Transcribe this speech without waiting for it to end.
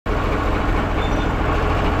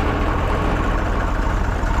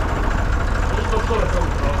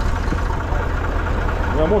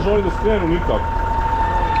može oni da skrenu nikako.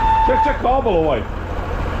 Ček, kabel ovaj.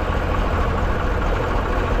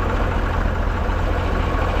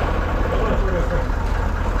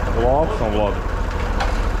 Lako sam, Vlado.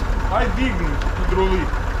 Aj digni, hidrolik.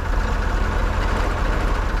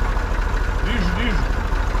 Diži.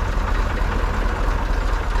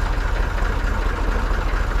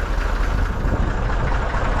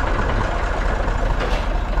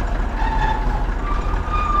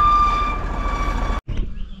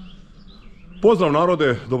 Pozdrav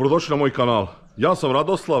narode, dobrodošli na moj kanal. Ja sam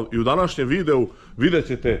Radoslav i u današnjem videu vidjet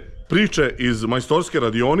ćete priče iz majstorske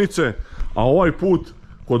radionice, a ovaj put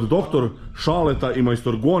kod Dr.Shaleta i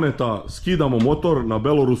Majstor Goneta skidamo motor na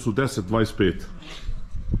Belorusu 1025.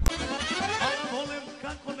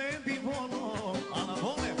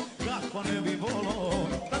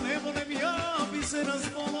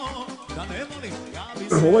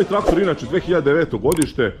 Ovaj traktor inače 2009.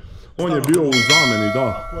 godište, on je bio u zameni,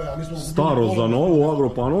 da, staro za novo u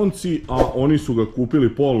Agropanonci, a oni su ga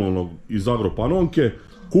kupili polovnog iz Agropanonke.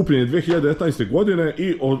 Kupljen je 2019. godine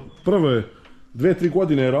i od prve 2-3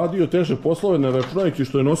 godine je radio teže poslove na računajki,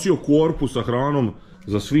 što je nosio korpu sa hranom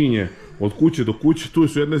za svinje od kuće do kuće. Tu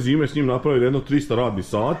su jedne zime s njim napravili jedno 300 radnih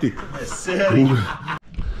sati.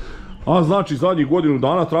 A znači zadnjih godinu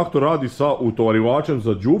dana traktor radi sa utovarivačem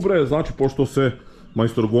za đubre, znači pošto se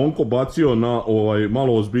Majstor Gonko bacio na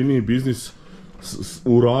malo ozbiljniji biznis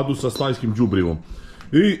u radu sa stajskim đubrivom.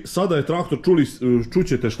 I sada je traktor,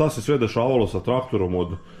 čućete šta se sve dešavalo sa traktorom od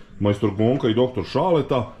Majstor Gonka i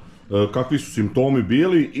Dr.Shaleta, kakvi su simptomi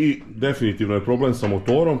bili i definitivno je problem sa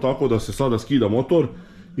motorom, tako da se sada skida motor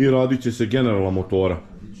i radit će se generalna motora.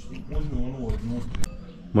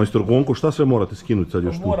 Majstor Gonko, šta sve morate skinuti sad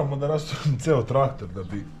još tu? Moramo da rastavimo ceo traktor da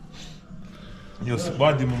bi...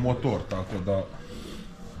 vadimo motor, tako da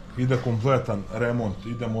ide kompletan remont,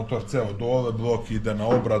 ide motor ceo dole, blok ide na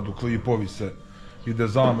obradu, klipovi se, ide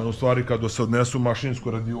zamen, u stvari kada se odnesu u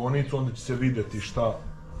mašinsku radionicu, onda će se vidjeti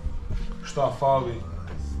šta fali,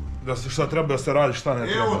 šta treba da se radi, šta ne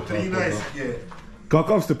treba. Evo 13 je.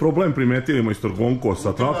 Kakav ste problem primetili, Majstor Gonko,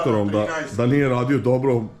 sa traktorom da nije radio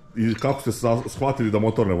dobro i kako ste shvatili da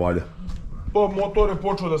motor ne valja? Pa motor je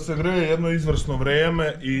počeo da se greje jedno izvrsno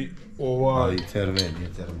vreme i Ali crven je.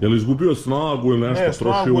 Je li izgubio snagu ili nešto,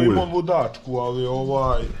 troši ulje? Ne, snagu imam ludačku, ali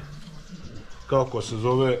kako se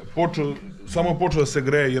zove, samo počeo da se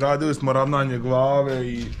greje i radili smo ravnanje glave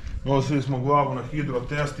i nosili smo glavu na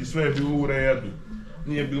hidrotest i sve je bilo u redu.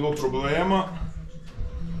 Nije bilo problema,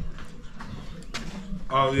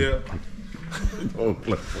 ali je...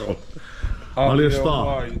 Ali je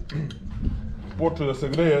šta? Počeo da se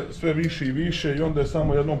greje sve više i više i onda je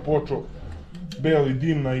samo jednom počeo beli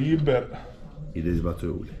dim na iber i da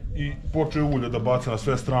izbacuje ulje. I počeo ulje da baca na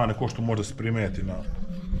sve strane, ko što može se primeti na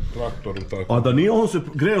traktoru. A da nije on se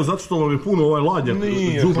greo zato što vam je puno ovaj ladnjak?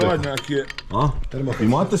 Nije, hladnjak je...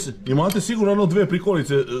 Imate sigurno jedno dve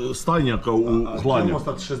prikolice stajnjaka u hladnjaku?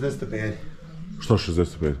 Termostat 60 stepeni. Šta 60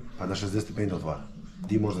 stepeni? Pa na 60 stepeni da otvara.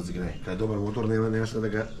 Di možda se greje. Kad je dobar motor nema šta da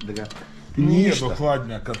ga... Nije do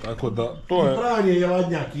hladnjaka, tako da to je... Pranje je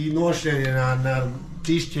hladnjak i nošenje na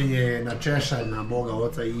čišćenje, na češanje, na Boga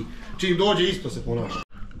oca i čim dođe isto se ponaša.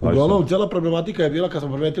 Uglavnom, cijela problematika je bila kad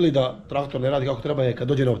smo primetili da traktor ne radi kako treba je kad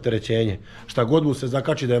dođe na opterećenje. Šta god mu se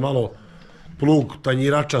zakači da je malo plug,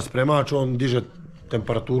 tanjirača, spremač, on diže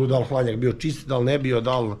temperaturu, da li hladnjak bio čist, da li ne bio,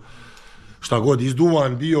 da li šta god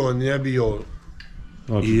izduvan bio, ne bio.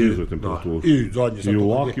 Znači dizuje temperaturu. I u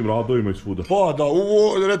lakim radovima i svuda. Pa da,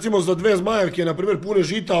 recimo za dve zmajevke, na primjer, pune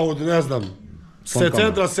žita od, ne znam,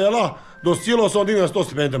 centra sela do silosa, on digne na 100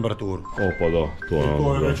 stepeni temperaturu. O pa da,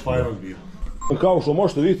 to je već fajron bio. Kao što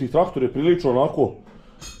možete vidjeti, traktor je prilično onako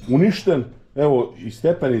uništen. Evo, i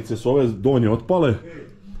stepenice su ove donje otpale.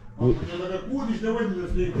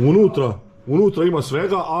 Unutra ima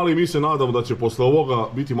svega, ali mi se nadamo da će posle ovoga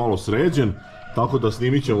biti malo sređen, tako da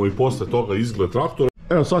snimit ćemo i posle toga izgled traktora.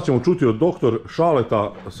 Evo sad ćemo čuti od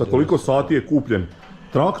Dr.Shaleta sa koliko sati je kupljen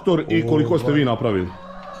traktor i koliko ste vi napravili.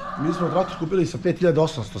 Mi smo traktor kupili sa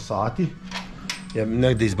 5800 sati,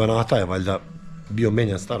 negde iz Banata je valjda bio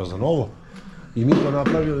menjan staro za novo. I mi smo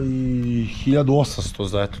napravili 1800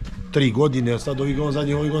 za 3 godine, sad ovih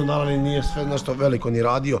godina naravno nije sve nešto veliko ni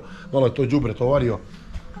radio, malo je to đubre tovario,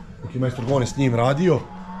 dok je Majstor Gonetov s njim radio.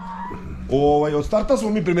 Od starta smo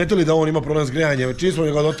mi primetili da on ima problem s grejanjem, čim smo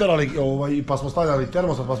ga doterali pa smo stavljali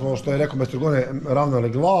termostat, pa smo, što je rekao Majstor Gonetov, ravnali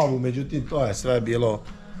glavu, međutim to je sve bilo...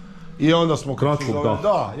 I onda smo...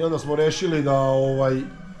 I onda smo rešili da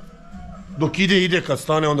dok ide, kad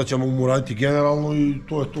stane, onda ćemo mu raditi generalno i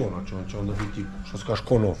to je to, znači on će onda biti, što se kaže,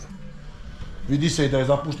 ko nov. Vidi se i da je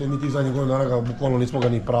zapušten, mi tih zadnjih godina dana bukvalno nismo ga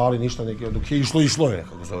ni prali, ništa, dok je išlo je,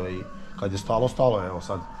 kako zove, i kad je stalo je, evo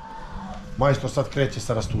sad. Majstor sad kreće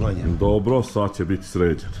sa rasturanjem. Dobro, sad će biti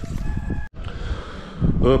sređen.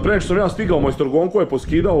 Prije što sam ja stigao, Majstor Gonko je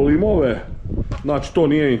poskidao limove. Znači to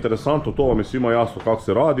nije interesantno, to vam je svima jasno kako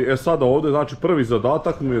se radi. E sada ovdje, znači prvi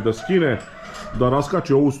zadatak mu je da skine, da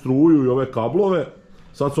raskači ovu struju i ove kablove.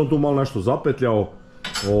 Sad sam tu malo nešto zapetljao.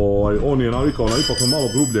 On je navikao na ipak malo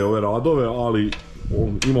grublje ove radove, ali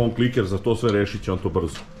ima on kliker za to sve, rešit će on to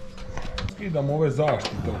brzo. Skidamo ove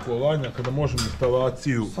zaštite oko lanja kada možemo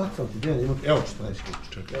instalaciju. Sad sam ti gdje, evo 14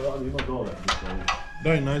 ključ. Evo ima dole.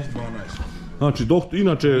 Daj nađi 12. Znači,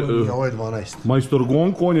 inače, Ovo je 12. Majstor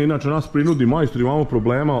Gonko, on je inače nas prinudi majstor, imamo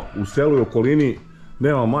problema u selu i okolini,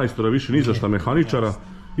 nema majstora više ni za šta mehaničara.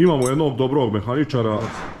 Imamo jednog dobrog mehaničara,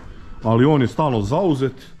 ali on je stalno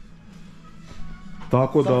zauzet.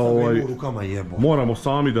 Tako da moramo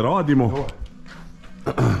sami da radimo.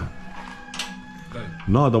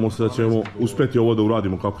 Nadamo se da ćemo uspjeti ovo da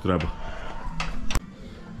uradimo kako treba.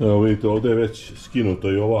 Evo vidite, ovdje je već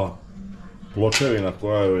skinuto i ova pločevina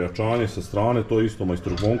koja je ojačanje sa strane, to je isto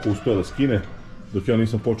Majstor Gonko uspio da skine dok ja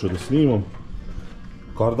nisam počeo da snimam.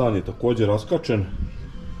 Kardan je također raskačen.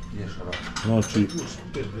 Znači,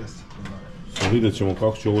 vidjet ćemo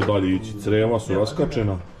kako će ovo dalje ići. Creva su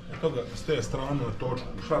raskačena. S te strane na točku,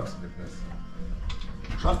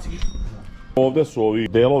 šarci. Ovdje su ovi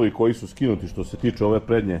delovi koji su skinuti što se tiče ove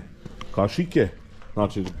prednje kašike,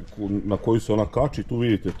 znači na koju se ona kači, tu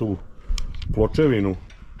vidite tu pločevinu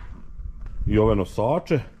i ove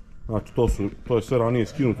nosače, znači to je sve ranije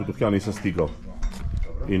skinuto dok ja nisam stigao.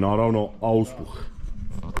 I naravno auspuh.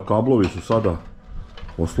 Kablovi su sada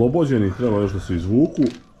oslobođeni, treba još da se izvuku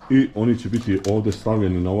i oni će biti ovdje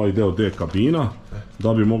stavljeni na ovaj deo D kabina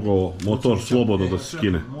da bi mogao motor slobodno da se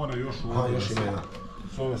skine. Mora još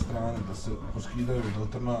s ove strane da se poskidaju od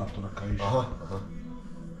alternatora ka iše.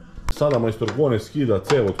 Sada Majstor Gone skida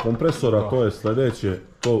cev od kompresora, to je sljedeće,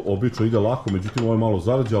 to obično ide lako, međutim ovo je malo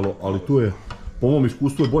zarđalo, ali tu je, po mom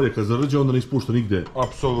iskustvu je bolje kad zarđe, onda ne ispušta nigde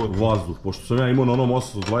vazduh, pošto sam ja imao na onom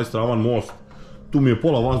 820 travan most, tu mi je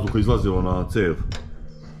pola vazduha izlazilo na cev.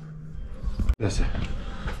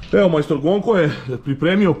 Evo, Majstor Gonko je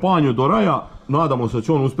pripremio panju do raja, nadamo se da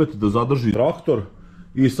će on uspjeti da zadrži traktor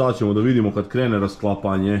i sad ćemo da vidimo kad krene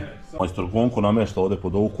rasklapanje. Majstor Gonko namješta ovdje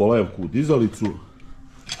pod ovu kolevku dizalicu.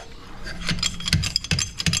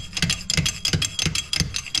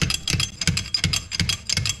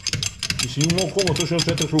 Mislim, imamo komo to još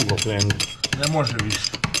jedno 4 kruga krenuti. Ne može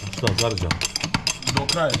više. Šta, zarđa? Do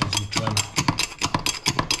kraja je izvučeno.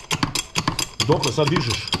 Dokle sad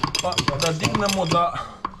dižeš? Pa da dignemo da...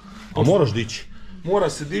 A moraš dići? Mora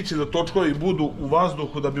se dići da točkovi budu u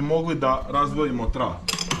vazduhu da bi mogli da razdvojimo trak.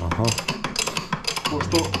 Aha.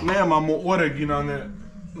 Pošto nemamo originalne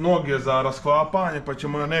noge za rasklapanje, pa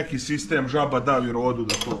ćemo na neki sistem žaba davi rodu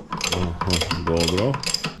da to... Aha, dobro.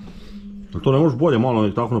 To ne možeš bolje malo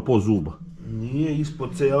nek tako na pola zuba? Nije,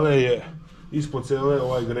 ispod cele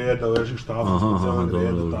ovaj greda leži štafa, ispod cele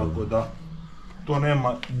greda, tako da to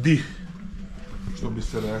nema dih, što bi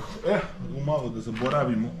se rekao. Umalo da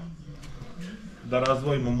zaboravimo da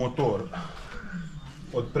razdvojimo motor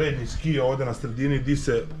od prednjih skija ovdje na sredini di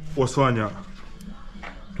se osvanja.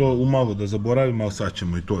 To umalo da zaboravimo, ali sad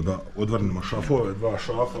ćemo i to da odvrnemo šafove, 2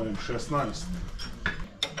 šafa M16.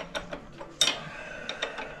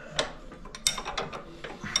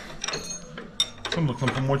 Sam dok nam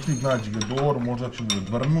pomoćnik nađe gedoru, možda ćemo je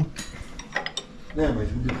odvrnuti. Nema,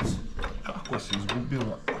 izgubila se. Kako se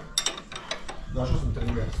izgubila? Našao sam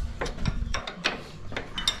trener.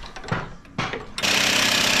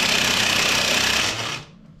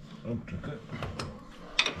 Čekaj.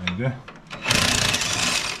 Ajde.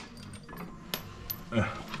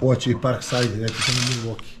 Ovo će i park sajde, neki sam i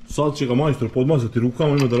Milwaukee. Sad će ga majstor podmazati rukama,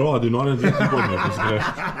 ima da radi naredne 2 godine bez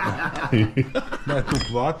greške. Daj tu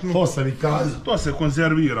platnu. To sam i kazao. To se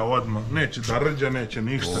konzervira odmah. Neće da rđa, neće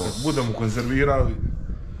ništa. Kad budemo konzervirali.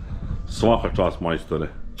 Svaka čast, majstore.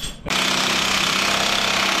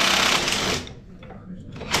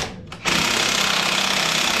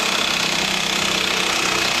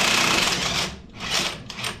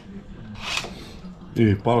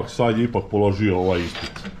 I Park sad je ipak položio ovaj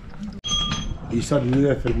ispit. I sad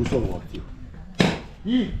nije Fergusonovu akciju.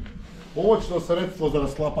 I pomoćno sredstvo za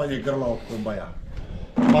rasklapanje grla od kombaja.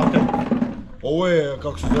 Patent. Ovo je,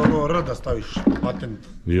 kako se zove, ono R da staviš, patent.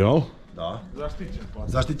 Jel? Da. Zaštićen patent.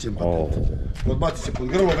 Zaštićen patent. Odbaci se pod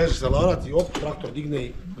grlo, veže se lanac i op, traktor digne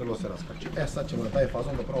i grlo se raskače. Sad ćemo na taj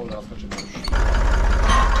fazon da pravo da raskačemo.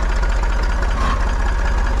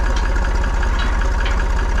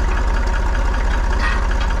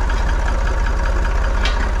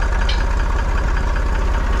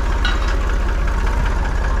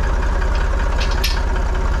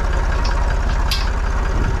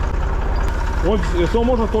 Je se ovo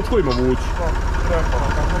možda točkovima vući? Treba,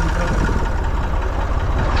 kako bi trebalo.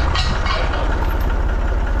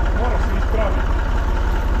 Mora se ispraviti.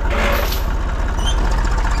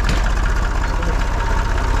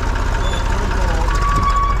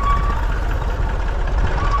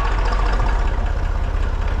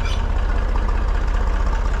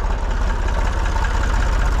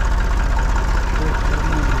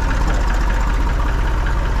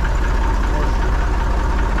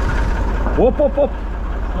 Op.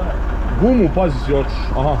 Gumu, pazi si očiš.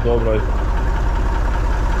 Aha, dobro, ajde.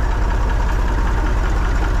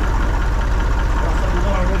 Ja sad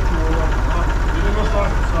moram reći idem još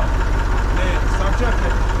važno sad. Ne, sad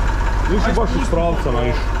čekaj. Nisi baš iz pravca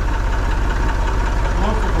naišao.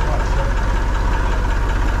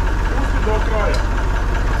 Pusti do kraja.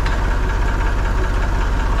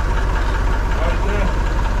 Ajde.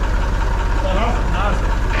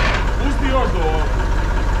 Nazad. Pusti još do ovo.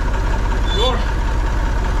 Još.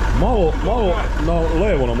 Malo na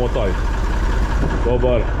levo namotaj.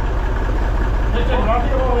 Dobar. Neće,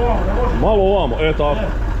 vratije malo ovamo, ne može. Malo ovamo, tako.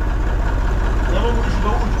 Ne mogu više da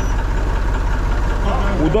uđe.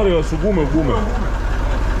 Udarile su gume u gume.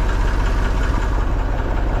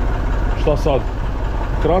 Šta sad?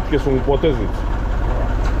 Kratke su mu poteznice.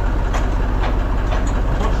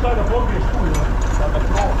 Hoćeš taj da pobiješ tu, ja? Sad da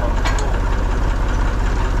probam.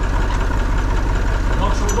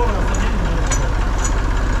 Dok se udobno na sredini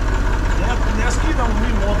ne skidamo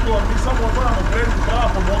mi motor, mi samo otvaramo prednji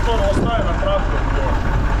trap, motor ostaje na traktoru još.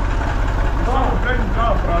 Samo prednji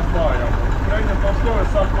trap razdvajamo. Prednje točkove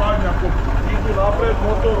sa hladnjakom idu napred,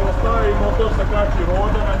 motor ostaje i motor se kači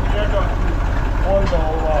roda na njega. Onda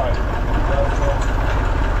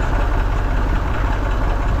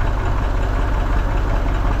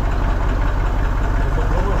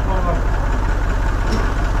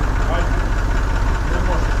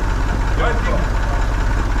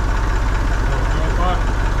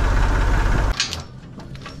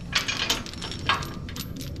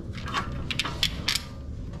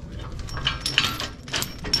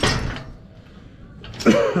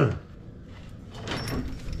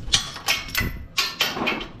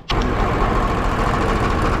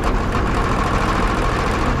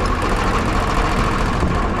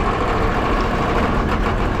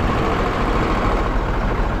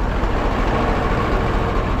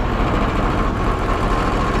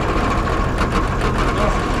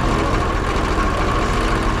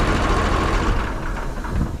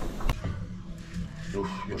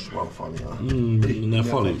Još malo fali, a? Ne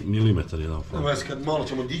fali, milimetar jedan fali. Evo kad malo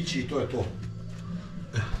ćemo dići i to je to.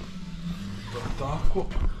 tako.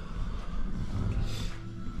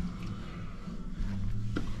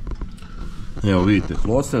 Evo vidite,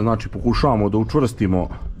 klocne, znači pokušavamo da učvrstimo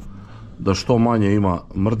da što manje ima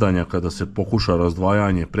mrdanja kada se pokuša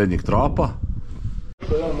razdvajanje prednjeg trapa.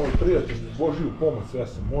 To je jedan moj prijatelj, Božiju pomoć, sve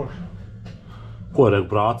se može. Ko je rekao,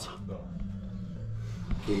 braca? Da.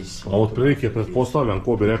 A otprilike pretpostavljam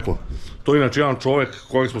ko bi rekao. To je inače jedan čovjek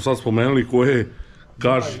kojeg smo sad spomenuli koji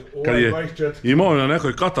kaže, kad je imao na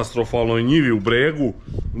nekoj katastrofalnoj njivi u Bregu,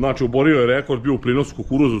 znači oborio je rekord, bio u prinosu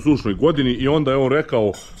kukuruza u sušnoj godini i onda je on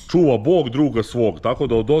rekao čuva Bog druga svog, tako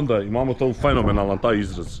da od onda imamo to fenomenalan taj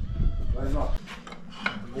izraz.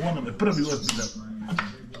 Ovo nam je prvi ozbiljan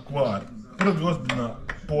kvar, prvi ozbiljan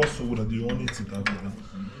posao u radionici, tako da.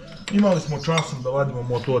 Imali smo časom da vadimo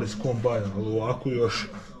motor iz kombaja, ali ovako još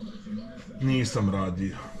nisam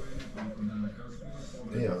radio.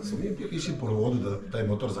 Ja sam išli po vodu da taj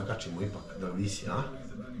motor zakačimo ipak, da visi, a?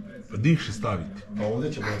 Pa diši staviti. Pa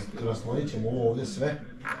ovdje ćemo, raslonit ćemo ovo ovdje sve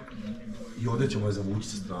i ovdje ćemo je zavući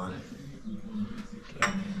sa strane.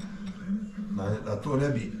 Da to ne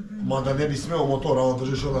bi, mada ne bi smeo motor, a on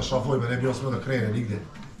držiš onda šafovima, ne bi on smeo da krene nigdje.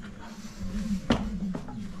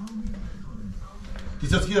 Ti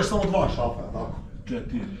sad skidaš samo 2 šafa, tako? 4.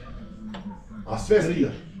 A sve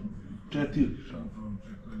skidaš? 4 šafa.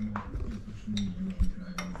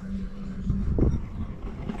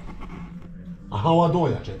 Aha, ova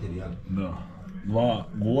dolja 4, jel? Da. 2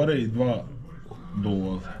 gore i 2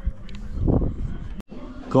 dole.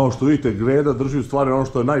 Kao što vidite, greda drži u stvari ono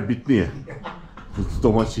što je najbitnije u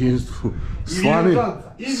domaćinstvu.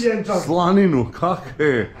 Slaninu,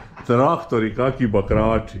 kakve traktori, kakvi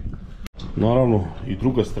bakrači. Naravno i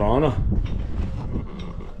druga strana.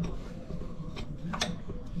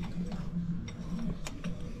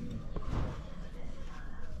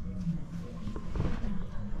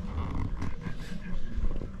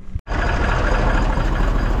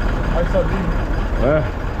 Aj sad dim.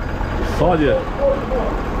 Sad je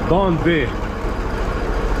dan 2.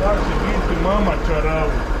 Sad će biti mama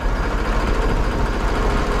čaravu.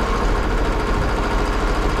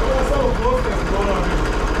 Malo proste se to radi.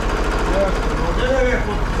 Ne,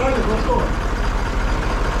 sad je došlo.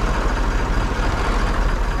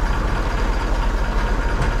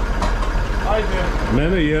 Ajde.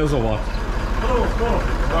 Mene jezovat. Prvo.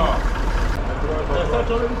 Da. Sad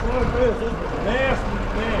će ovdje biti moram prije se uzme. Ne,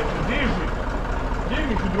 diži.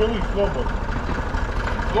 Diži hidrolik slobodno.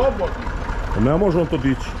 Slobodno. Ne može on to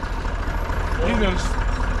dići. Ideš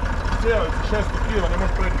cijelice 600 kila, ne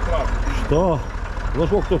možeš preći kraj. Šta? Znaš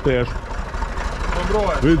koliko to teško?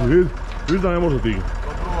 Dobro je. Vidi da ne može digati.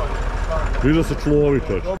 Dobro je. Vidi da se človi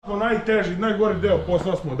čovječ. Najteži, najgori deo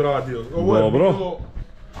posla smo odradio. Ovo je Dobro. bilo...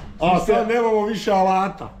 A sad nemamo više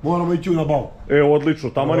alata, moramo ići u nabavu. Odlično,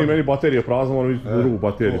 taman i meni baterija prazna, moramo ići drugu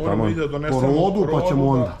bateriju, Moramo taman. ide donesemo Rodu, pa ćemo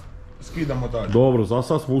onda. Skidamo dalje. Dobro, za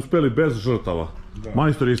sad smo uspjeli bez žrtava.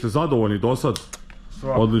 Majstor, jeste zadovoljni do sad?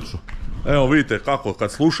 Odlično. Evo vidite kako,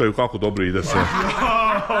 kad slušaju kako dobro ide sve.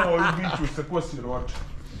 Jao, i biću se, ko si roče.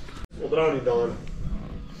 Od ranih dana.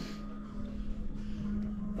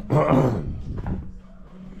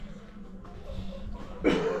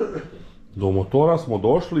 Do motora smo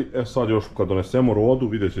došli, sad još kad donesemo rodu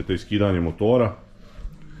vidjet ćete i skidanje motora.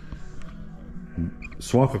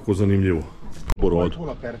 Svakako zanimljivo.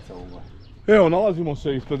 Puna perca ovo. Evo, nalazimo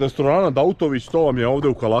se ispred restorana Dautović, to vam je ovdje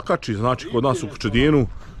u Kalakači, znači kod nas u Pčedinu,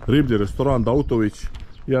 riblji restoran Dautović,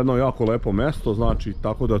 jedno jako lepo mjesto, znači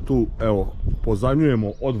tako da tu, evo,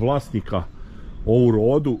 pozajmljujemo od vlasnika ovu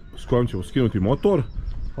rodu s kojom ćemo skinuti motor,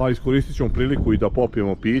 a iskoristit ćemo priliku i da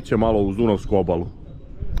popijemo piće malo uz Dunavsku obalu.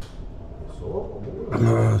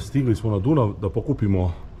 Stigli smo na Dunav da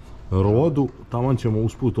pokupimo rodu, taman ćemo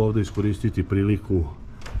usput ovdje iskoristiti priliku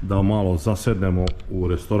da malo zasednemo u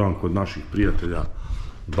restoran kod naših prijatelja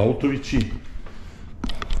Dautovići.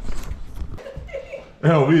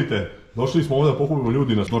 Evo vidite, došli smo ovdje da pokupimo,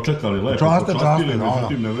 ljudi nas dočekali lepo, počastili,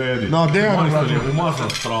 međutim ne vredi. Majstor je umazan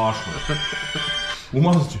strašno.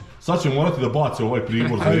 Umazat će, sad će morati da bace ovaj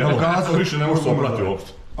pribor za jelo, više ne može se obrati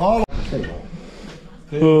uopšte.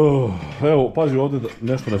 Evo, pazi ovdje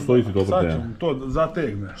nešto ne stoji ti dobro. Sad ćemo to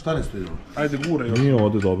zategne. Šta ne stoji dobro? Ajde, gure još. Nije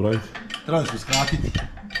ovdje dobro, ajde. Treba smo skratiti.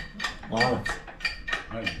 Lanac.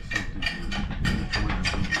 Ajde, sad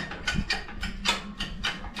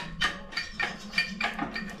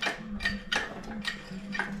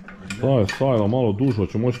ti. Stajla malo dužo,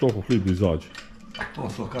 će moći toliko hlib da izađe.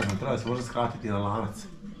 To kažem, treba se možda skratiti na lanac.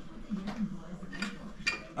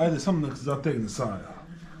 Ajde, samo nek zategne saja.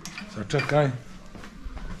 Sad čekaj.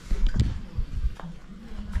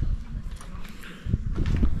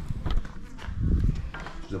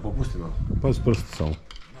 Da popusti malo. Pa s prsti samo.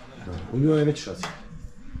 U njoj je veći šaci.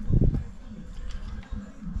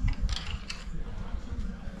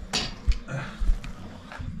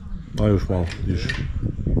 Aj još malo, diži.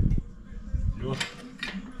 Još.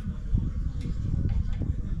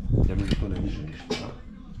 Ja mislim da to ne diže ništa, da?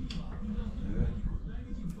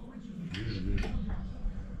 Diže.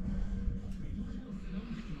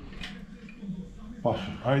 Pa,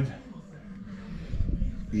 ajde.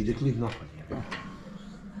 Ide klip napad.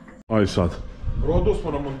 Aj sad. Rodu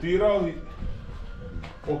smo namontirali,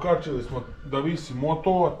 okačili smo da visi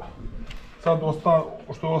motor, sad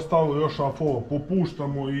što je ostalo još afo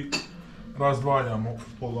popuštamo i razdvajamo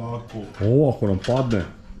polako. Ovo ako nam padne,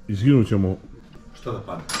 izginut ćemo. Šta da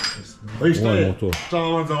padne? Pa i šta Ovaj je? motor.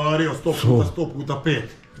 Čaman zavario 100 puta 5.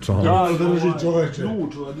 Čao. Ja drži čoveče.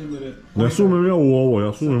 Ključ, Vladimire. Ne sumem ja u ovo,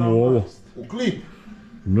 ja sumem u ovo. U klip?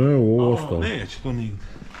 Ne, u ovo ostalo. Neće to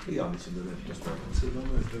nigdje. Ja mislim da ne bi to stavio.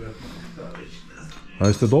 A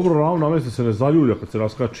jeste dobro ravno, nameste se ne zaljulja kad se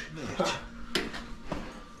raskači.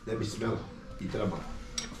 Ne bi smjelo. I treba.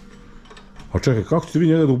 A čekaj, kako ćete vi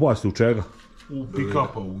njega da ubacite, u čega? U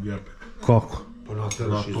pick-upa, u gepe. Kako? Pa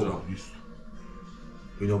nateraš Na izdravo. to isto.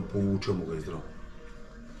 I da povučemo ga izdravo.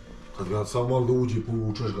 Kad ga samo malo da uđe i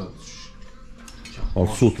povučeš ga. Ali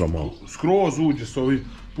sutra malo. Skroz uđe s ovi,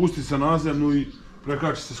 pusti se na zemlju i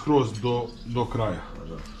prekači se skroz do kraja.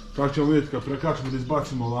 Tako ćemo vidjeti kad prekačimo da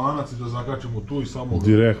izbacimo lanac i da zakačemo tu i samo ga...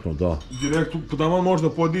 Direktno, da. Direktno, da vam možda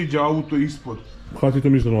podiđe auto ispod. Kada ti to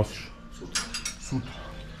misliš da nosiš? Sutra.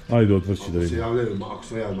 Ajde, otvrći da Ako se vidim. javljaju, ako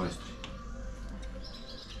se javljaju majstori.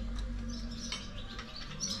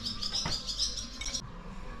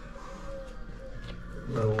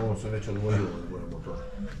 Evo, ovo se već odvojilo od gore motora.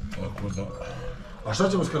 Tako da... A šta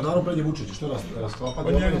ćemo s kardarom prednje vučeći? Što rasklapati?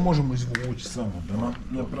 Pa njega možemo izvući samo da nam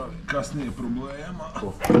ne pravi kasnije problema.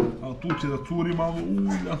 Ali tu će da curi malo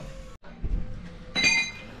ulja.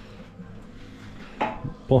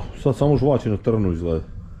 Pa, sad samo žvači na trnu izgleda.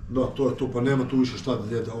 Da, to je to, pa nema tu više šta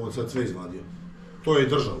da je ovo sad sve izvadio. To je i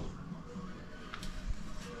držalo.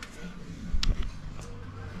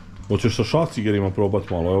 Hoćeš sa šacigerima probat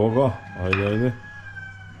malo, evo ga, ajde.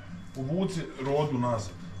 Uvuci rodu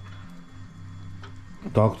nazad.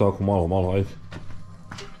 Tako, malo, ajde.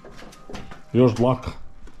 Još dlaka.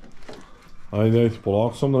 Ajde,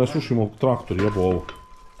 polako, sam da ne slušimo traktor, jebo ovo.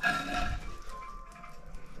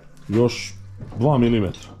 Još 2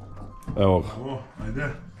 mm. Evo ga.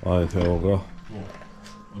 Ajde, evo ga.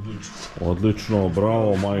 Odlično,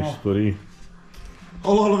 bravo majstori.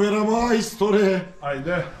 Alo, vera majstore!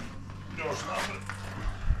 Ajde. Još napred.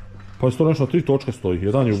 Pa je to nešto na 3 točke stoji,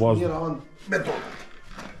 jedan je u vazdu. Nije beton.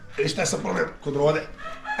 I šta je sad problem kod rode?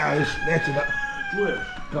 Evo viš, neće da... Čuješ?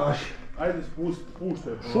 Kaži. Ajde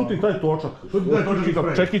puštaj. Šuti taj točak.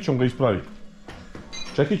 Čekićom ga ispravi.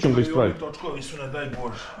 Ovi točkovi su ne daj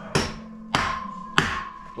Bože.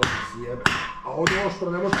 To se sjebe. A ovdje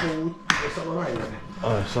oštro ne može povući, je sad onaj jebe.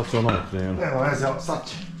 Aj, sad se onaj krenu. Nema veze, sad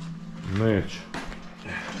će. Neće.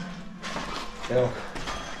 Evo ga.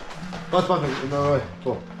 Pat,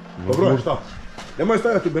 to. Dobro je, šta? Nemoj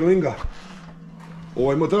stavljati u berlinga.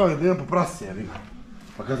 Ovaj motor da idem po prasi, jebi ga.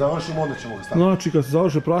 Pa kad završimo, onda ćemo ga staviti. Znači, kad se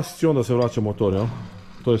završe prasici, onda se vraća motor, jel?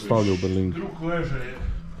 To je stavlja u berling. Druk leže.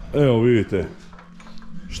 Evo, vidite.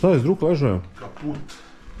 Šta je s druk ležajem? Kaput.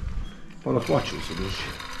 Pa na plaćaju se duši.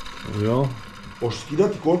 Jel? Hoćeš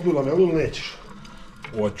skidati kontnu lamelu ili nećeš?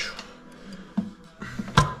 Hoću.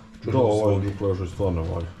 Da, ovaj druk ležaj stvarno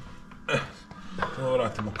valja. To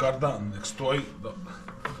vratimo kardan, nek stoji da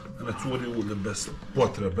ne curi ulje bez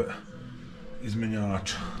potrebe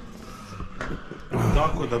izmenjača.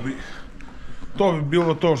 Tako da bi... To bi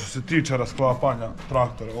bilo to što se tiče rasklapanja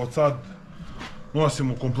traktora. Od sad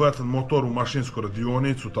nosimo kompletan motor u mašinsku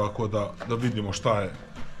radionicu, tako da vidimo šta je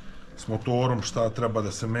s motorom, šta treba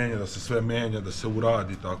da se menja, da se sve menja, da se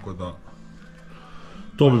uradi, tako da...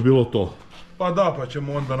 To bi bilo to. Pa da, pa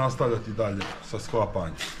ćemo onda nastavljati dalje sa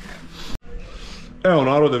sklapanjem. Evo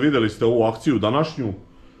narode, vidjeli ste ovu akciju današnju.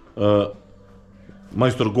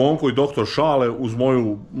 Majstor Gonko i Dr.Shale uz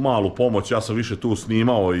moju malu pomoć, ja sam više tu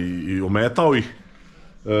snimao i ometao ih.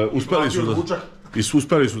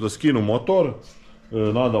 Uspjeli su da skinu motor.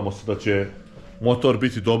 Nadamo se da će motor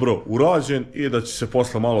biti dobro urađen i da će se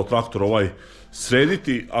posle malo traktor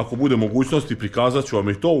srediti. Ako bude mogućnosti prikazat ću vam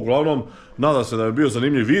i to. Uglavnom, nadam se da je bio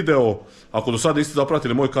zanimljiv video. Ako do sada niste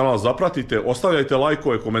zapratili moj kanal, zapratite, ostavljajte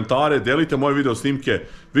lajkove, komentare, delite moje video snimke.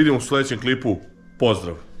 Vidimo u sljedećem klipu.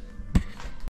 Pozdrav!